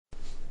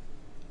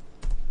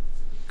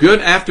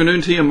Good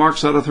afternoon to you. Mark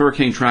Sutton with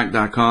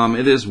HurricaneTrack.com.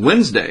 It is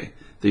Wednesday,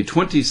 the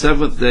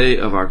 27th day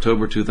of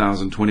October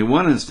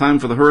 2021, and it's time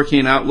for the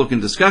Hurricane Outlook and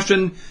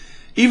discussion.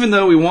 Even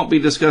though we won't be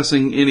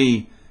discussing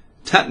any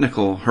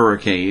technical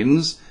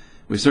hurricanes,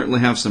 we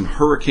certainly have some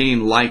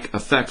hurricane-like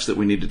effects that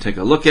we need to take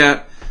a look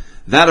at.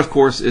 That, of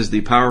course, is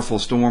the powerful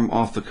storm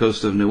off the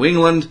coast of New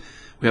England.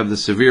 We have the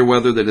severe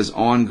weather that is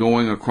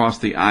ongoing across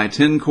the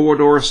I-10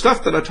 corridor.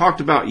 Stuff that I talked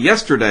about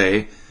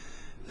yesterday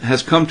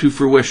has come to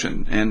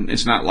fruition, and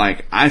it's not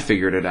like I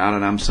figured it out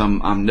and I'm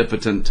some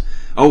omnipotent,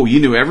 oh, you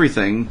knew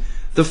everything.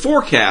 The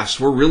forecasts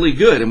were really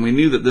good, and we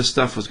knew that this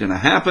stuff was going to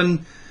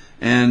happen,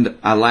 and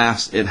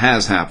alas, it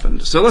has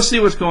happened. So let's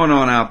see what's going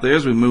on out there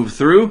as we move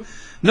through.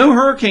 No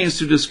hurricanes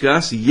to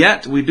discuss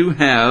yet. We do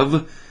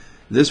have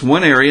this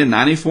one area,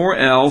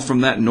 94L,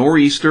 from that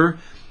nor'easter.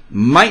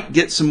 Might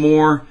get some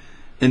more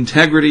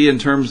integrity in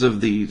terms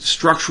of the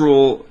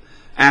structural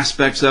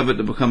aspects of it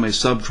to become a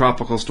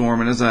subtropical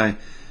storm, and as I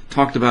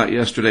talked about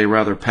yesterday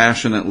rather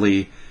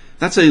passionately,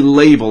 that's a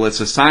label. It's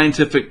a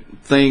scientific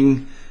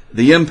thing.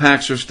 The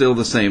impacts are still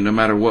the same no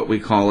matter what we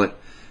call it.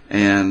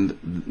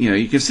 And, you know,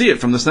 you can see it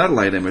from the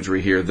satellite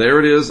imagery here. There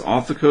it is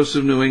off the coast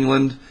of New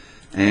England.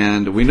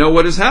 And we know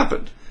what has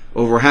happened.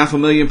 Over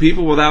 500,000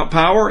 people without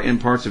power in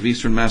parts of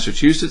eastern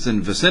Massachusetts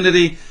and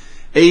vicinity.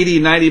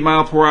 80, 90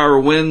 mile per hour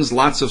winds,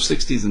 lots of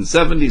 60s and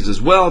 70s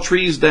as well.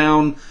 Trees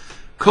down,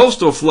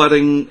 coastal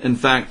flooding. In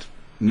fact,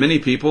 many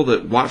people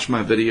that watch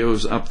my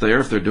videos up there,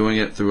 if they're doing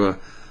it through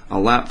a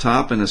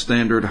laptop and a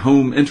standard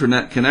home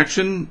internet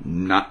connection,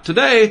 not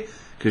today,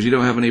 because you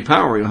don't have any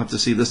power. You'll have to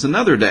see this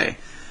another day.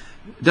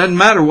 Doesn't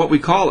matter what we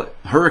call it.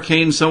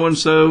 Hurricane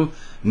so-and-so,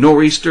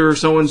 nor'easter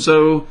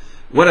so-and-so,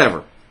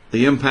 whatever.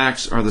 The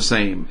impacts are the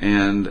same.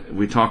 And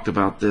we talked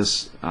about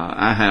this,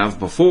 I have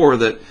before,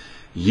 that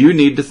you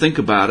need to think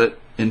about it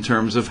in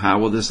terms of how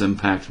will this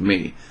impact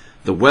me.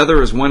 The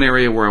weather is one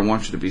area where I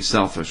want you to be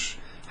selfish.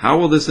 How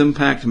will this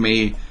impact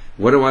me?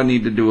 What do I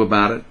need to do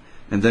about it?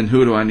 And then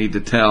who do I need to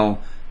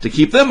tell to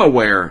keep them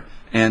aware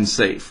and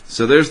safe?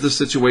 So there's the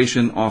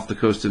situation off the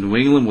coast of New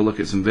England. We'll look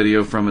at some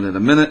video from it in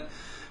a minute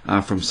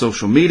from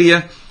social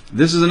media.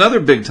 This is another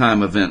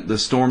big-time event, the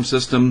storm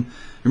system.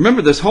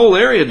 Remember, this whole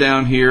area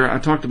down here, I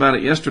talked about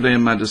it yesterday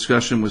in my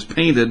discussion, was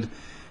painted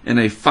in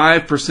a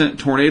 5%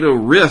 tornado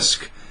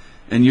risk.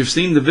 And you've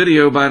seen the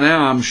video by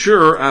now, I'm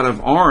sure, out of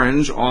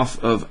Orange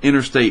off of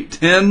Interstate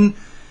 10.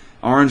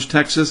 Orange,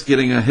 Texas,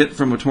 getting a hit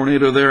from a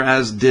tornado there,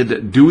 as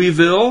did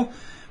Deweyville,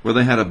 where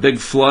they had a big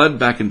flood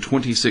back in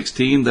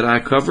 2016 that I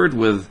covered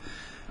with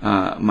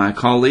my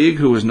colleague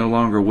who is no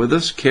longer with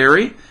us,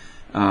 Carrie.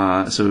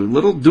 So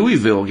little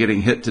Deweyville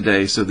getting hit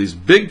today. So these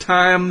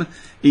big-time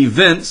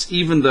events,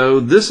 even though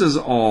this is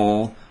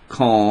all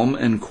calm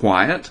and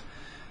quiet,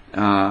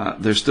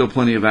 there's still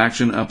plenty of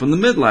action up in the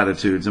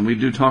mid-latitudes, and we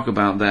do talk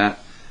about that,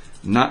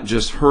 not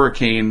just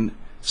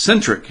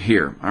hurricane-centric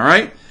here, all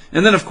right?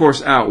 And then, of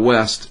course, out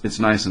west, it's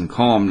nice and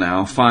calm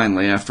now,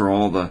 finally, after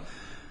all the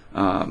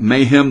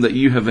mayhem that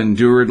you have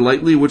endured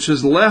lately, which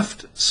has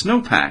left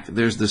snowpack.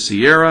 There's the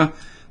Sierra.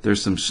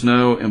 There's some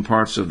snow in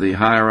parts of the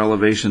higher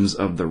elevations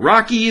of the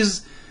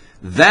Rockies.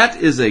 That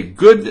is a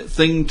good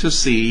thing to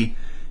see.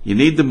 You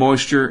need the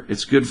moisture.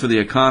 It's good for the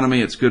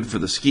economy. It's good for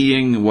the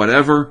skiing,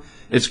 whatever.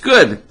 It's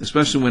good,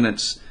 especially when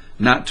it's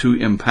not too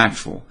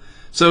impactful.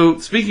 So,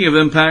 speaking of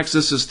impacts,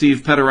 this is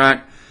Steve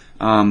Peterack.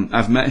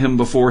 I've met him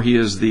before. He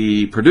is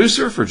the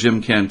producer for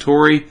Jim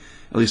Cantori.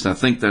 At least I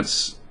think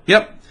that's,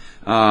 yep.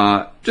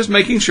 Just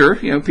making sure,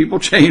 you know, people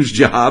change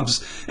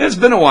jobs. And it's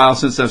been a while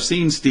since I've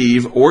seen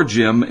Steve or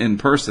Jim in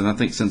person. I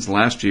think since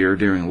last year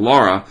during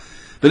Laura.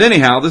 But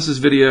anyhow, this is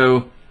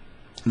video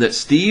that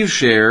Steve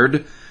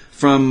shared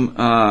from,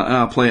 and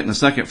I'll play it in a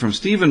second, from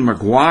Stephen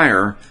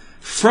McGuire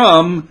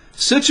from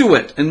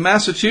Scituate in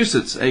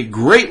Massachusetts. A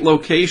great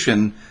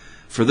location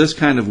for this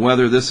kind of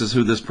weather. This is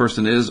who this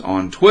person is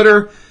on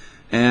Twitter.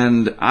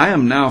 And I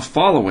am now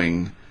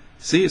following,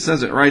 see, it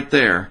says it right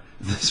there,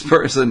 this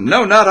person.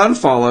 No, not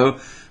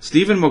unfollow.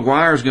 Stephen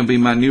McGuire is going to be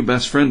my new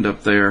best friend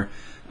up there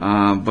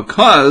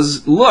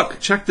because, look,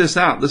 check this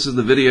out. This is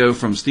the video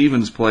from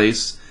Stephen's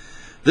place.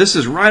 This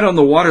is right on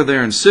the water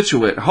there in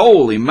Scituate.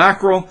 Holy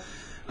mackerel.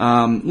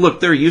 Look,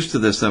 they're used to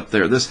this up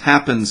there. This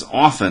happens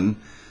often,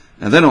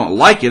 and they don't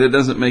like it. It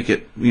doesn't make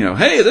it, you know,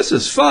 hey, this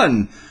is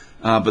fun.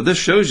 But this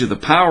shows you the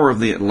power of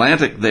the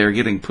Atlantic there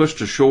getting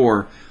pushed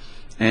ashore.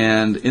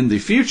 And in the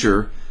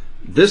future,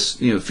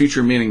 this, you know,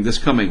 future meaning this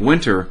coming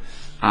winter,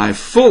 I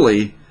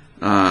fully,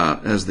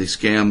 as the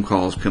scam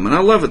calls come in,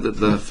 I love it that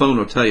the phone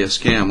will tell you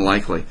scam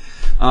likely.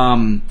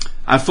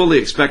 I fully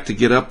expect to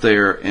get up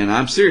there, and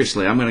I'm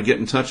going to get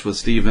in touch with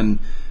Stephen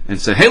and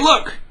say, hey,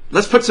 look,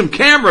 let's put some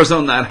cameras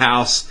on that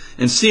house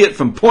and see it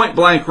from point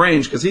blank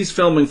range, because he's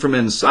filming from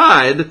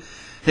inside.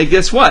 Hey,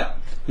 guess what?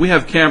 We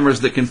have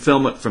cameras that can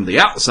film it from the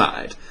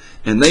outside,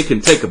 and they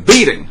can take a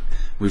beating.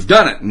 We've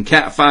done it in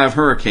Cat 5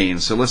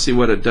 hurricanes, so let's see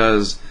what it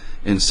does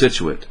in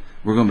Scituate.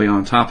 We're going to be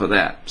on top of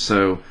that.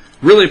 So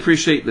really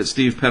appreciate that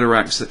Steve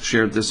Peterack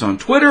shared this on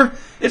Twitter.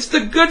 It's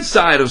the good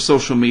side of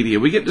social media.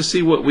 We get to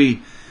see what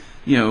we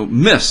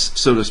miss,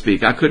 so to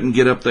speak. I couldn't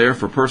get up there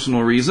for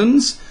personal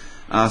reasons,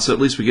 so at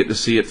least we get to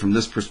see it from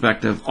this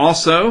perspective.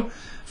 Also, a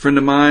friend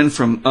of mine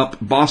from up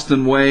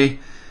Boston way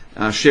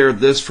shared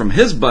this from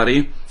his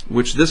buddy,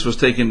 which this was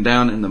taken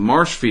down in the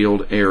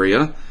Marshfield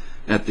area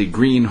at the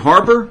Green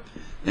Harbor,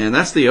 and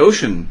that's the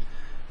ocean.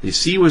 The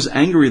sea was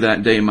angry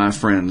that day, my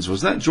friends.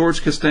 Was that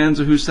George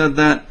Costanza who said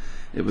that?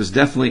 It was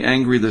definitely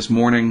angry this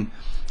morning.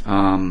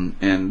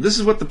 And this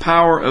is what the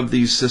power of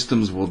these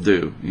systems will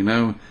do.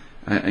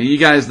 You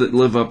guys that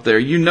live up there,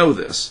 you know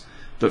this.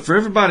 But for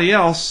everybody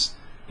else,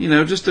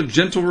 just a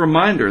gentle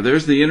reminder.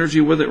 There's the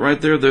energy with it right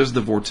there. There's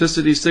the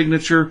vorticity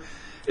signature.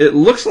 It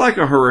looks like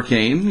a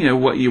hurricane,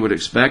 what you would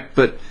expect.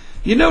 But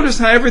you notice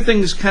how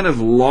everything's kind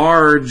of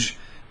large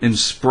and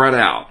spread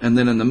out. And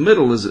then in the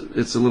middle,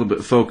 it's a little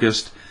bit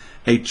focused.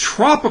 A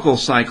tropical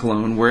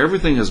cyclone where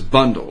everything is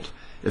bundled.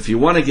 If you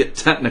want to get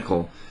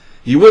technical,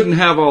 you wouldn't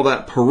have all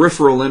that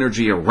peripheral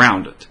energy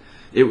around it.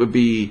 It would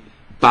be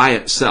by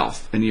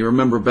itself. And you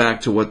remember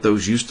back to what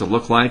those used to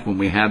look like when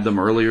we had them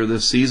earlier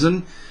this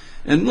season.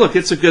 And look,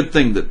 it's a good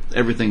thing that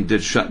everything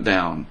did shut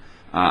down.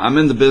 I'm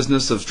in the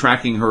business of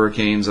tracking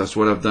hurricanes. That's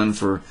what I've done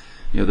for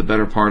the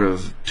better part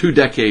of 2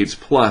 decades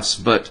plus.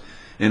 But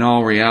in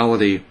all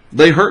reality,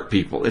 they hurt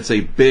people. It's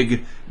a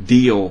big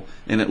deal,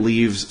 and it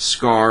leaves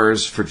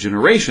scars for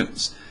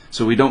generations.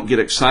 So we don't get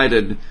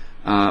excited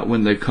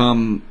when they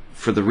come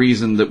for the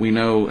reason that we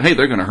know, hey,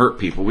 they're going to hurt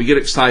people. We get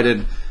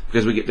excited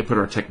because we get to put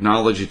our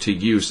technology to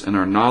use and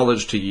our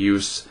knowledge to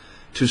use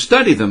to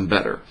study them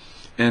better.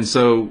 And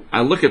so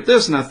I look at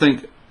this and I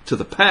think to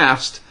the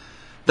past,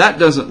 that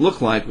doesn't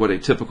look like what a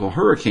typical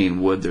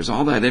hurricane would. There's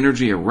all that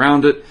energy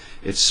around it.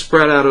 It's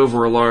spread out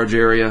over a large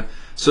area.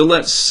 So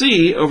let's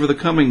see over the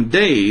coming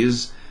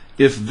days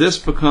if this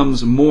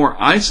becomes more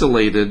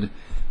isolated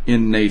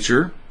in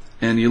nature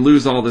and you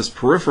lose all this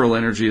peripheral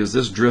energy as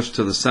this drifts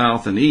to the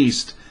south and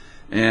east.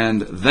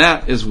 And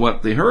that is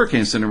what the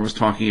Hurricane Center was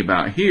talking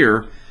about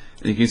here.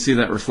 And you can see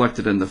that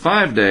reflected in the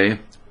 5-day,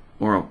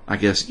 or I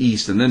guess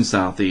east and then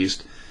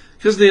southeast,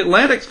 because the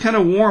Atlantic's kind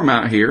of warm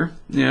out here,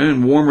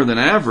 and warmer than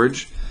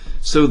average.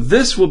 So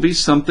this will be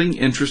something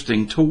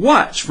interesting to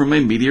watch from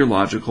a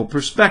meteorological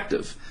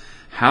perspective.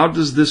 How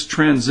does this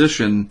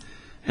transition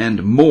and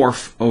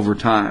morph over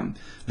time?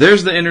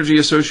 There's the energy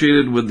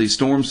associated with the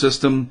storm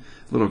system,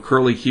 little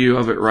curly Q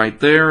of it right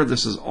there.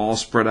 This is all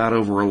spread out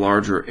over a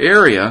larger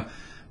area,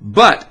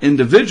 but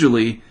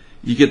individually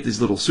you get these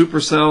little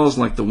supercells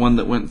like the one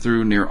that went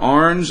through near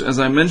Orange, as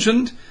I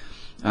mentioned,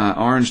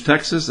 Orange,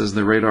 Texas, as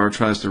the radar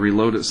tries to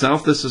reload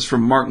itself. This is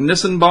from Mark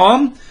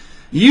Nissenbaum.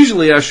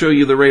 Usually I show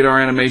you the radar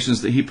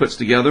animations that he puts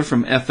together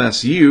from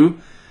FSU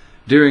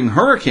during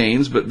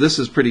hurricanes, but this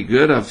is pretty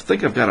good. I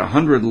think I've got a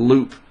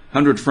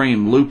 100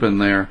 frame loop in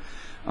there.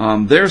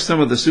 There's some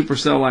of the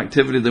supercell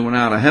activity that went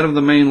out ahead of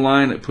the main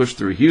line. It pushed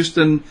through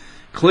Houston,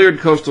 cleared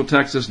coastal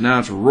Texas. Now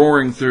it's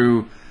roaring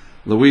through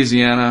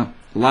Louisiana,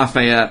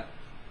 Lafayette.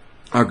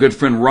 Our good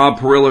friend Rob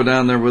Perillo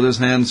down there with his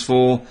hands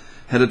full,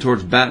 headed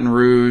towards Baton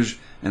Rouge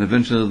and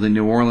eventually the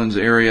New Orleans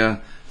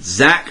area.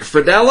 Zach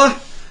Fridella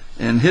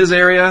and his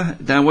area,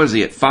 down, what is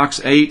he, at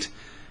Fox 8?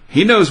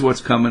 He knows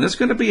what's coming. It's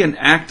going to be an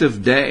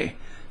active day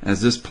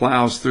as this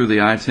plows through the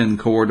I-10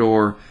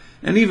 corridor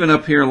and even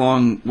up here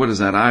along, what is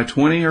that,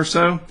 I-20 or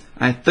so,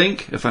 I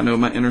think, if I know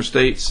my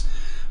interstates.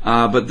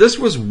 But this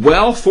was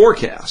well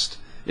forecast.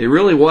 It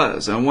really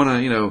was. I want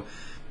to,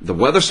 the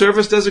Weather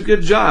Service does a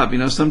good job.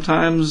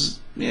 Sometimes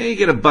you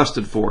get a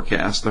busted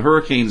forecast. The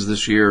hurricanes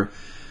this year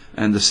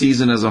and the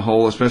season as a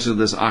whole, especially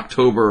this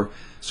October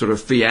sort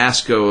of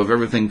fiasco of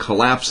everything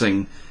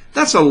collapsing,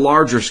 that's a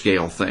larger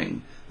scale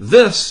thing.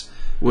 This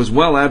was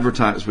well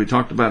advertised. We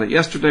talked about it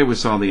yesterday. We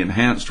saw the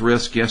enhanced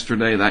risk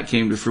yesterday. That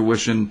came to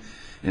fruition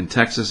in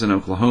Texas and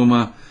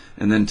Oklahoma.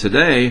 And then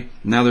today,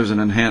 now there's an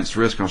enhanced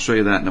risk. I'll show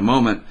you that in a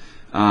moment,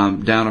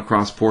 down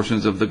across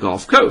portions of the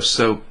Gulf Coast.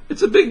 So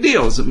it's a big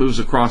deal as it moves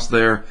across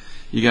there.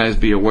 You guys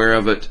be aware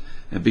of it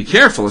and be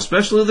careful,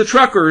 especially the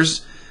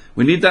truckers.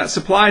 We need that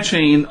supply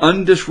chain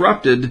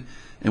undisrupted,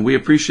 and we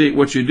appreciate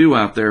what you do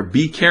out there.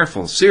 Be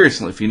careful.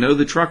 Seriously, if you know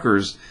the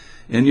truckers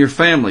in your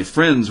family,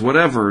 friends,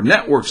 whatever,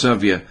 networks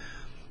of you,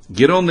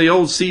 get on the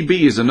old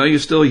CBs. I know you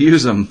still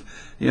use them.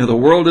 The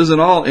world isn't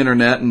all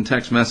internet and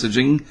text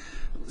messaging.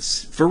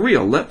 For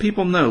real, let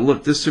people know,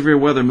 look, this severe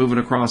weather moving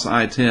across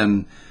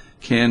I-10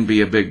 can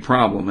be a big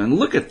problem. And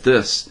look at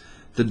this,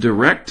 the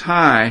direct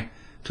tie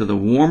to the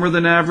warmer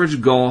than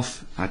average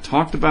Gulf. I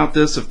talked about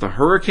this. If the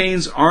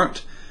hurricanes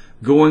aren't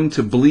going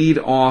to bleed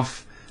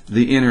off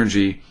the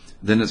energy,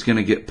 then it's going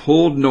to get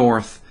pulled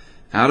north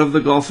out of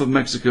the Gulf of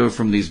Mexico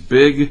from these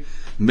big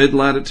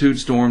mid-latitude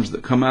storms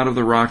that come out of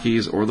the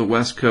Rockies or the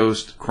West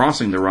Coast,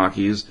 crossing the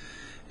Rockies,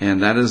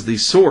 and that is the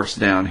source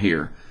down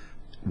here.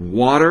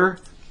 Water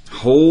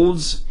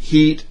holds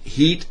heat.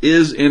 Heat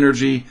is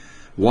energy.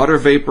 Water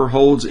vapor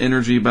holds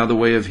energy by the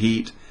way of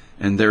heat,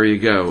 and there you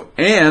go.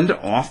 And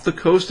off the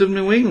coast of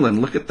New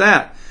England, look at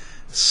that.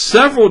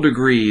 Several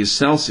degrees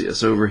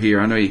Celsius over here.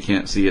 I know you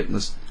can't see it.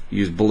 Let's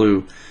use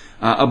blue.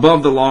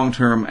 Above the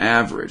long-term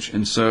average.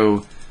 And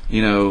so,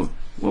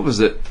 what was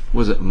it?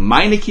 Was it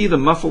Meineke, the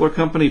muffler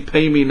company,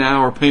 pay me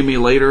now or pay me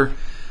later?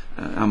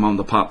 I'm on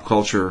the pop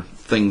culture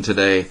thing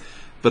today.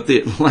 But the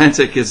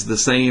Atlantic is the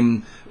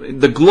same.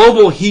 The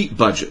global heat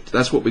budget,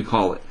 that's what we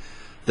call it.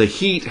 The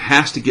heat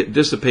has to get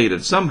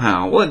dissipated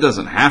somehow. Well, it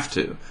doesn't have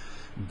to.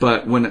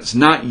 But when it's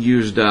not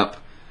used up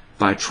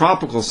by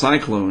tropical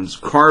cyclones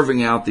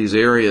carving out these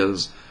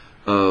areas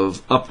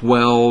of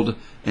upwelled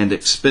and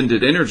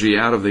expended energy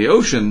out of the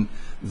ocean,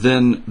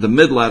 then the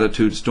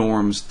mid-latitude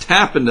storms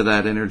tap into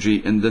that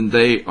energy, and then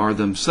they are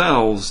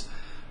themselves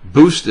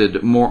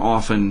boosted more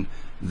often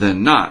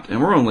than not.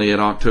 And we're only at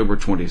October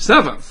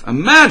 27th.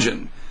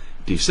 Imagine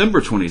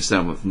December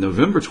 27th,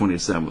 November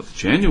 27th,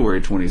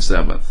 January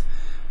 27th.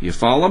 You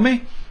follow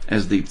me?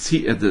 As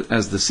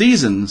the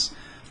seasons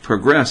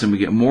progress and we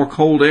get more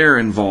cold air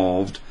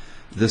involved,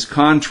 this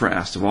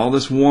contrast of all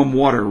this warm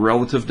water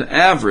relative to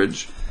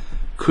average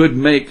could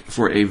make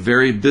for a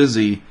very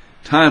busy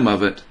time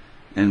of it,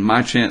 and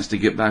my chance to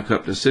get back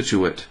up to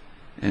Scituate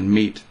and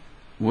meet,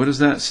 what is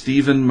that,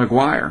 Stephen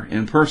McGuire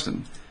in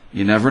person.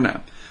 You never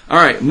know. All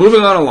right,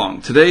 moving on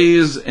along.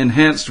 Today's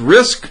enhanced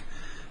risk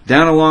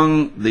down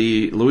along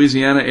the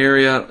Louisiana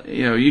area.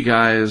 You know, you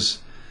guys,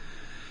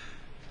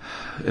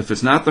 if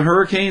it's not the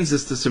hurricanes,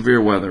 it's the severe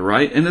weather,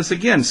 right? And it's,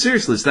 again,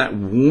 seriously, it's that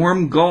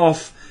warm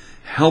Gulf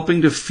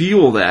helping to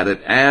fuel that.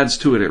 It adds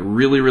to it. It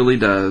really, really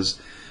does.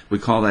 We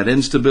call that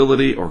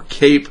instability, or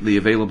CAPE, the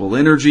available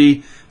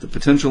energy, the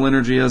potential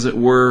energy, as it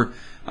were.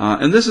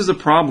 And this is a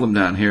problem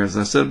down here. As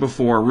I said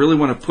before, I really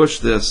want to push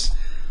this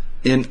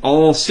in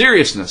all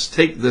seriousness.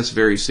 Take this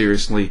very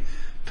seriously.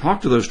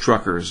 Talk to those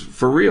truckers,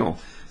 for real.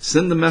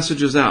 Send the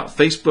messages out.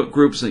 Facebook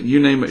groups,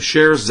 you name it.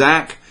 Share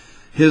Zach,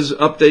 his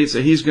updates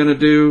that he's going to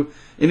do.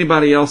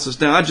 Anybody else is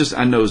down.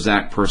 I know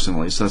Zach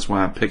personally, so that's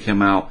why I pick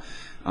him out.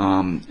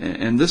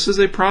 And this is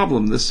a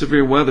problem. This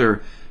severe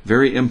weather,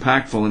 very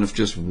impactful, and if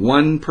just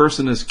one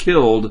person is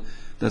killed,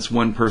 that's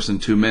one person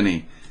too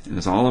many. And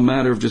it's all a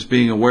matter of just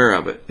being aware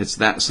of it. It's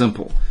that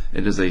simple.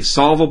 It is a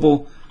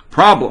solvable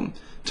problem.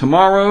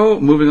 Tomorrow,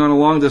 moving on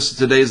along, this is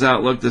today's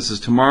outlook. This is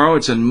tomorrow.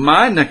 It's in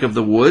my neck of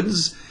the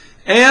woods.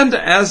 And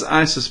as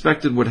I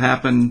suspected would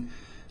happen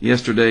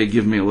yesterday,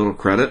 give me a little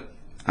credit,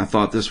 I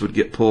thought this would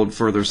get pulled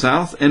further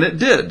south, and it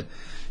did.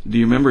 Do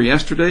you remember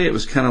yesterday? It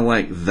was kind of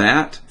like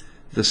that,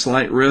 the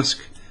slight risk.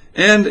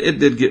 And it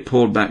did get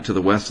pulled back to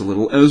the west a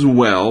little as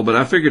well, but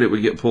I figured it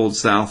would get pulled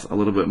south a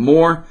little bit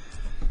more.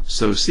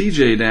 So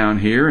CJ down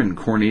here and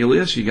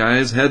Cornelius, you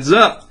guys, heads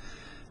up.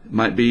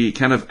 Might be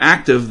kind of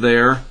active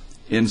there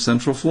in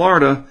central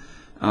Florida,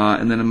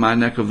 and then in my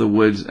neck of the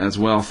woods as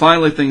well.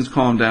 Finally, things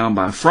calm down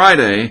by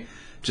Friday.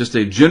 Just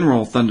a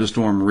general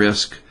thunderstorm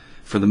risk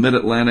for the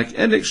mid-Atlantic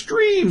and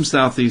extreme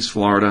southeast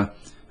Florida,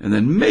 and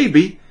then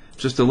maybe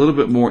just a little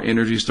bit more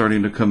energy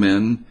starting to come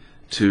in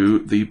to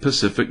the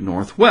Pacific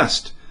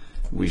Northwest.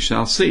 We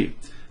shall see.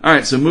 All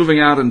right, so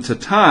moving out into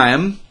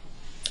time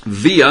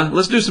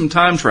let's do some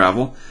time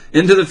travel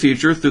into the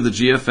future through the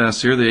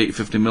GFS here, the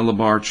 850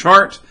 millibar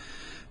chart.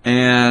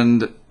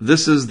 And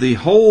this is the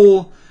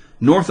whole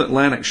North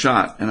Atlantic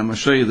shot, and I'm going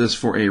to show you this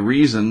for a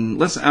reason.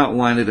 Let's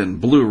outline it in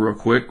blue real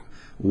quick.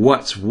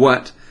 What's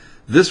what?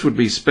 This would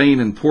be Spain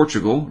and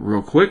Portugal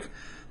real quick.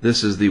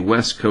 This is the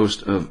west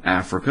coast of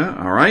Africa.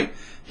 All right.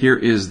 Here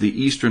is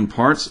the eastern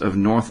parts of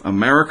North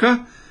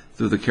America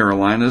through the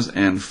Carolinas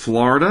and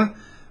Florida.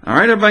 All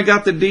right, everybody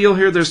got the deal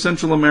here? There's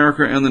Central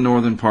America and the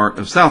northern part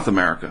of South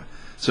America.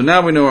 So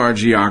now we know our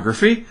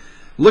geography.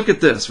 Look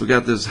at this. We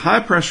got this high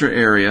pressure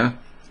area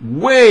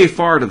way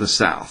far to the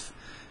south.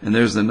 And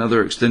there's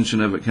another extension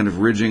of it kind of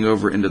ridging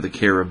over into the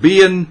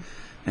Caribbean.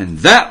 And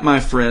that, my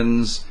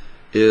friends,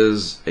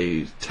 is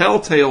a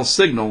telltale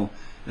signal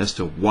as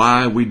to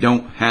why we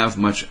don't have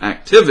much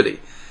activity.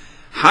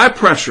 High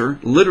pressure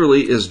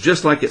literally is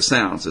just like it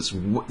sounds. It's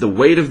the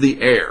weight of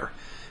the air.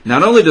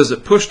 Not only does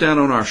it push down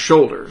on our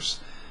shoulders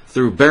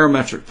through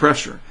barometric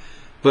pressure,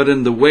 but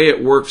in the way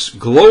it works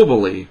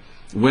globally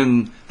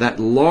when that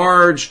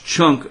large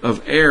chunk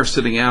of air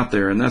sitting out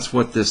there, and that's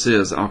what this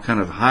is. I'll kind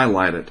of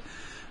highlight it.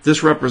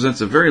 This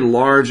represents a very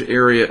large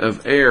area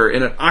of air,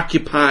 and it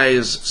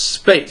occupies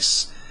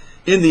space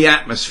in the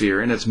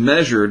atmosphere, and it's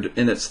measured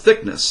in its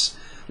thickness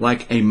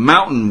like a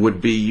mountain would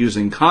be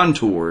using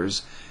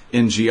contours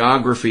in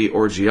geography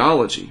or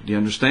geology. Do you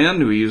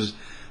understand? We use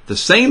the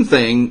same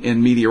thing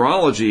in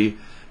meteorology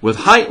with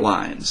height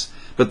lines.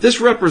 But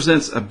this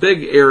represents a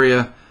big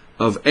area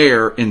of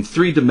air in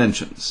 3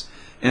 dimensions.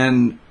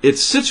 And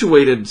it's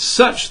situated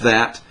such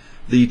that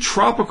the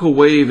tropical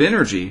wave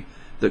energy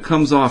that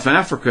comes off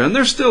Africa, and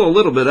there's still a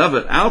little bit of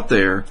it out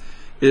there,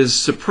 is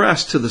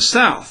suppressed to the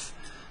south.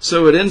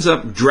 So it ends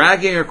up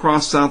dragging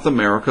across South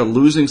America,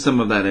 losing some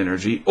of that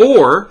energy,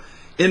 or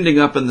ending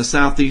up in the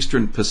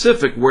southeastern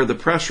Pacific where the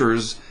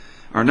pressures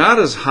are not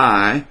as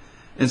high,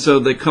 and so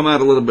they come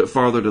out a little bit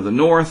farther to the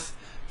north,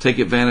 take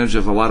advantage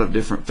of a lot of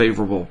different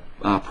favorable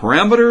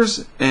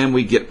parameters, and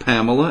we get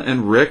Pamela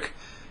and Rick,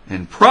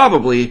 and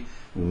probably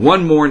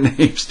one more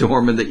name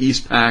storm in the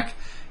East Pac,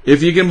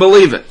 if you can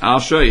believe it. I'll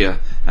show you.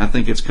 I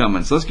think it's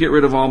coming. So let's get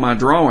rid of all my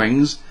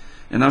drawings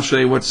and I'll show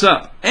you what's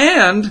up.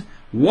 And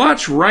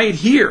watch right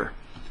here.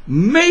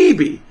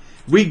 Maybe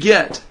we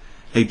get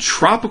a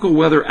tropical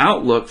weather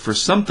outlook for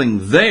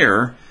something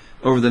there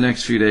over the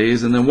next few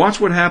days. And then watch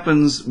what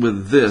happens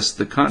with this,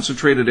 the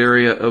concentrated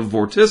area of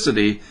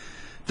vorticity.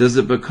 Does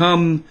it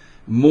become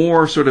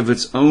more sort of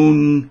its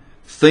own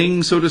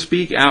thing, so to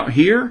speak, out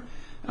here?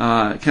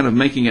 Kind of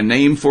making a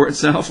name for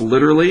itself,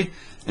 literally.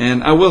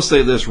 And I will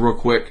say this real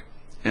quick,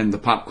 and the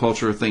pop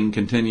culture thing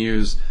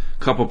continues.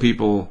 A couple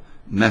people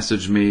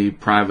messaged me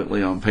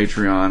privately on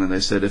Patreon, and they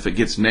said, if it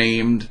gets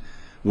named,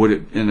 would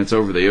it, and it's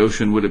over the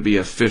ocean, would it be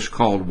a fish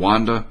called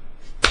Wanda?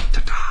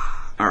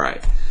 Ta-ta. All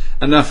right,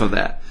 enough of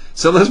that.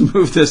 So let's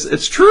move this.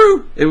 It's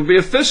true. It would be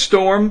a fish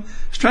storm.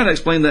 I was trying to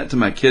explain that to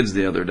my kids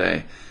the other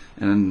day,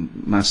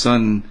 and my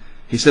son,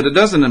 he said it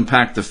doesn't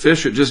impact the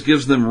fish. It just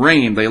gives them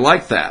rain. They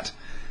like that.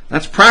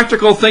 That's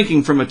practical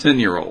thinking from a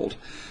 10-year-old.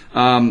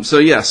 So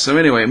yes. So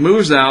anyway, it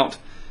moves out.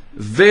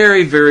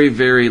 Very, very,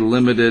 very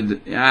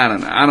limited. I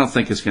don't know. I don't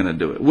think it's going to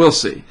do it. We'll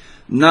see.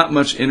 Not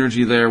much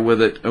energy there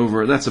with it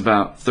over. That's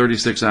about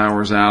 36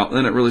 hours out.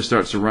 Then it really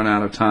starts to run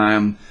out of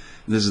time.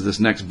 This is this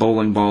next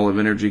bowling ball of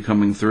energy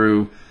coming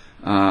through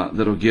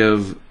that'll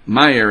give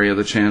my area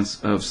the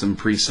chance of some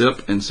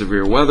precip and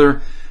severe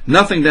weather.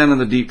 Nothing down in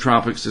the deep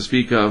tropics to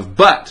speak of.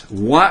 But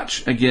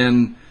watch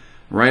again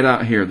right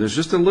out here. There's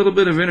just a little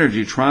bit of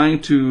energy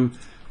trying to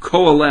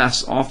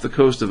coalesce off the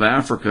coast of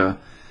Africa.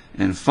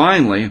 And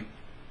finally,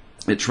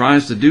 it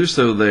tries to do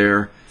so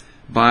there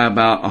by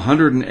about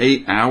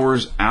 108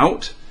 hours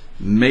out.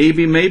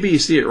 Maybe you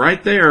see it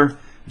right there.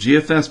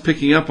 GFS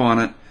picking up on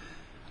it.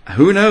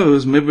 Who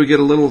knows? Maybe we get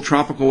a little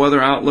tropical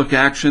weather outlook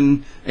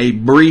action, a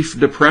brief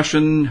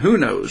depression. Who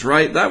knows,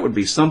 right? That would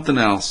be something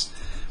else.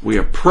 We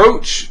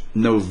approach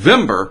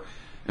November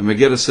and we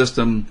get a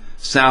system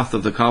south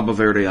of the Cabo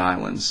Verde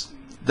Islands.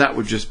 That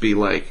would just be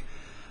like,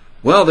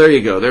 well, there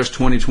you go. There's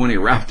 2020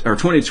 wrapped, or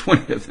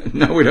 2020.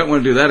 No, we don't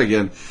want to do that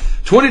again.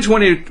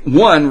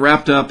 2021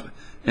 wrapped up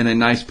in a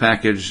nice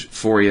package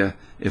for you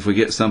if we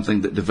get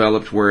something that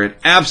developed where it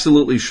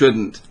absolutely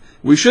shouldn't.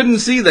 We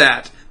shouldn't see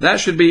that. That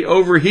should be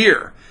over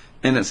here.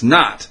 And it's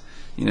not,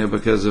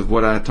 because of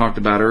what I talked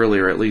about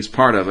earlier, at least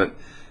part of it.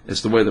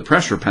 It's the way the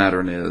pressure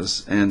pattern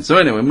is. And so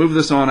anyway, move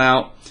this on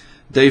out.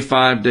 Day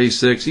 5, day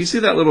 6. You see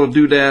that little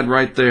doodad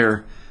right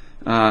there?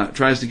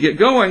 Tries to get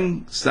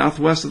going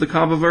southwest of the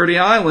Cabo Verde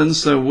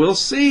Islands. So we'll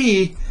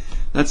see.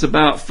 That's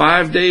about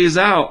 5 days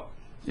out.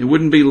 It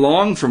wouldn't be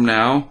long from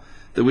now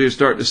that we would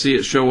start to see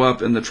it show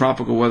up in the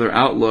tropical weather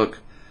outlook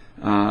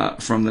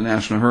from the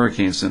National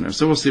Hurricane Center.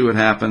 So we'll see what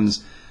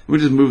happens. We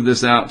just move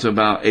this out to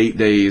about 8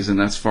 days, and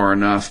that's far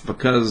enough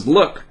because,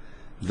 look,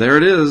 there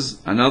it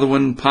is, another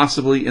one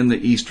possibly in the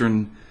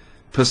eastern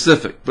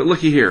Pacific. But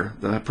looky here,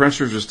 the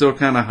pressures are still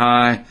kind of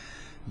high,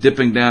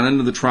 dipping down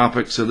into the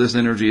tropics, so this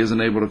energy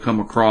isn't able to come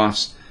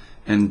across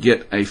and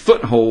get a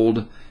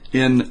foothold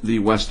in the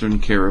Western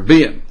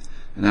Caribbean.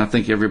 And I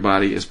think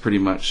everybody is pretty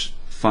much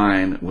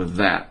fine with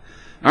that.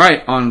 All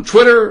right, on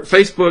Twitter,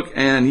 Facebook,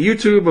 and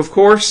YouTube, of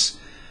course,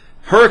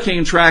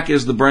 HurricaneTrack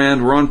is the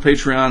brand. We're on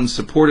Patreon,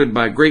 supported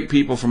by great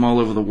people from all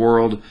over the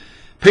world.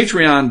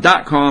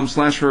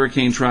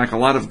 Patreon.com/HurricaneTrack. A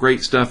lot of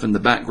great stuff in the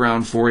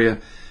background for you.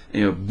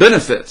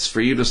 Benefits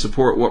for you to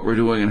support what we're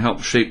doing and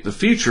help shape the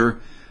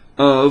future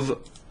of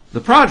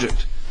the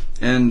project.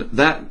 And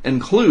that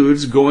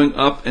includes going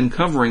up and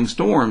covering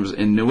storms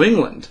in New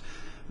England,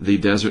 the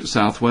desert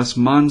southwest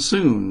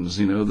monsoons,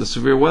 the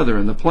severe weather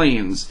in the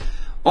plains.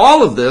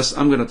 All of this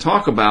I'm going to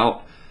talk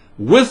about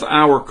with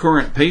our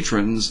current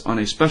patrons on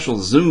a special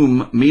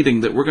Zoom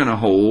meeting that we're going to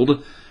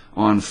hold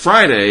on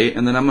Friday,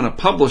 and then I'm going to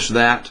publish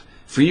that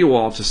for you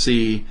all to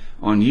see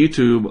on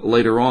YouTube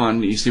later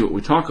on. You see what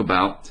we talk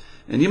about,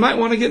 and you might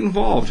want to get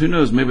involved. Who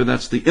knows, maybe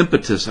that's the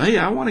impetus. Hey,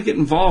 I want to get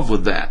involved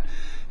with that.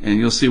 And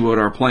you'll see what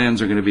our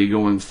plans are going to be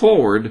going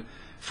forward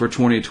for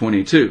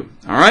 2022.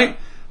 All right,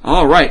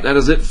 that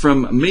is it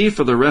from me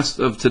for the rest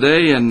of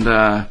today,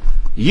 and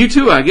you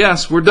too, I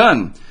guess. We're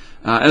done.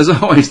 As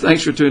always,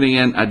 thanks for tuning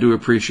in. I do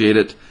appreciate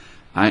it.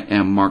 I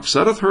am Mark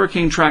Sudduth,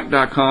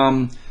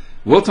 HurricaneTrack.com.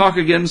 We'll talk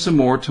again some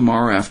more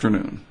tomorrow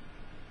afternoon.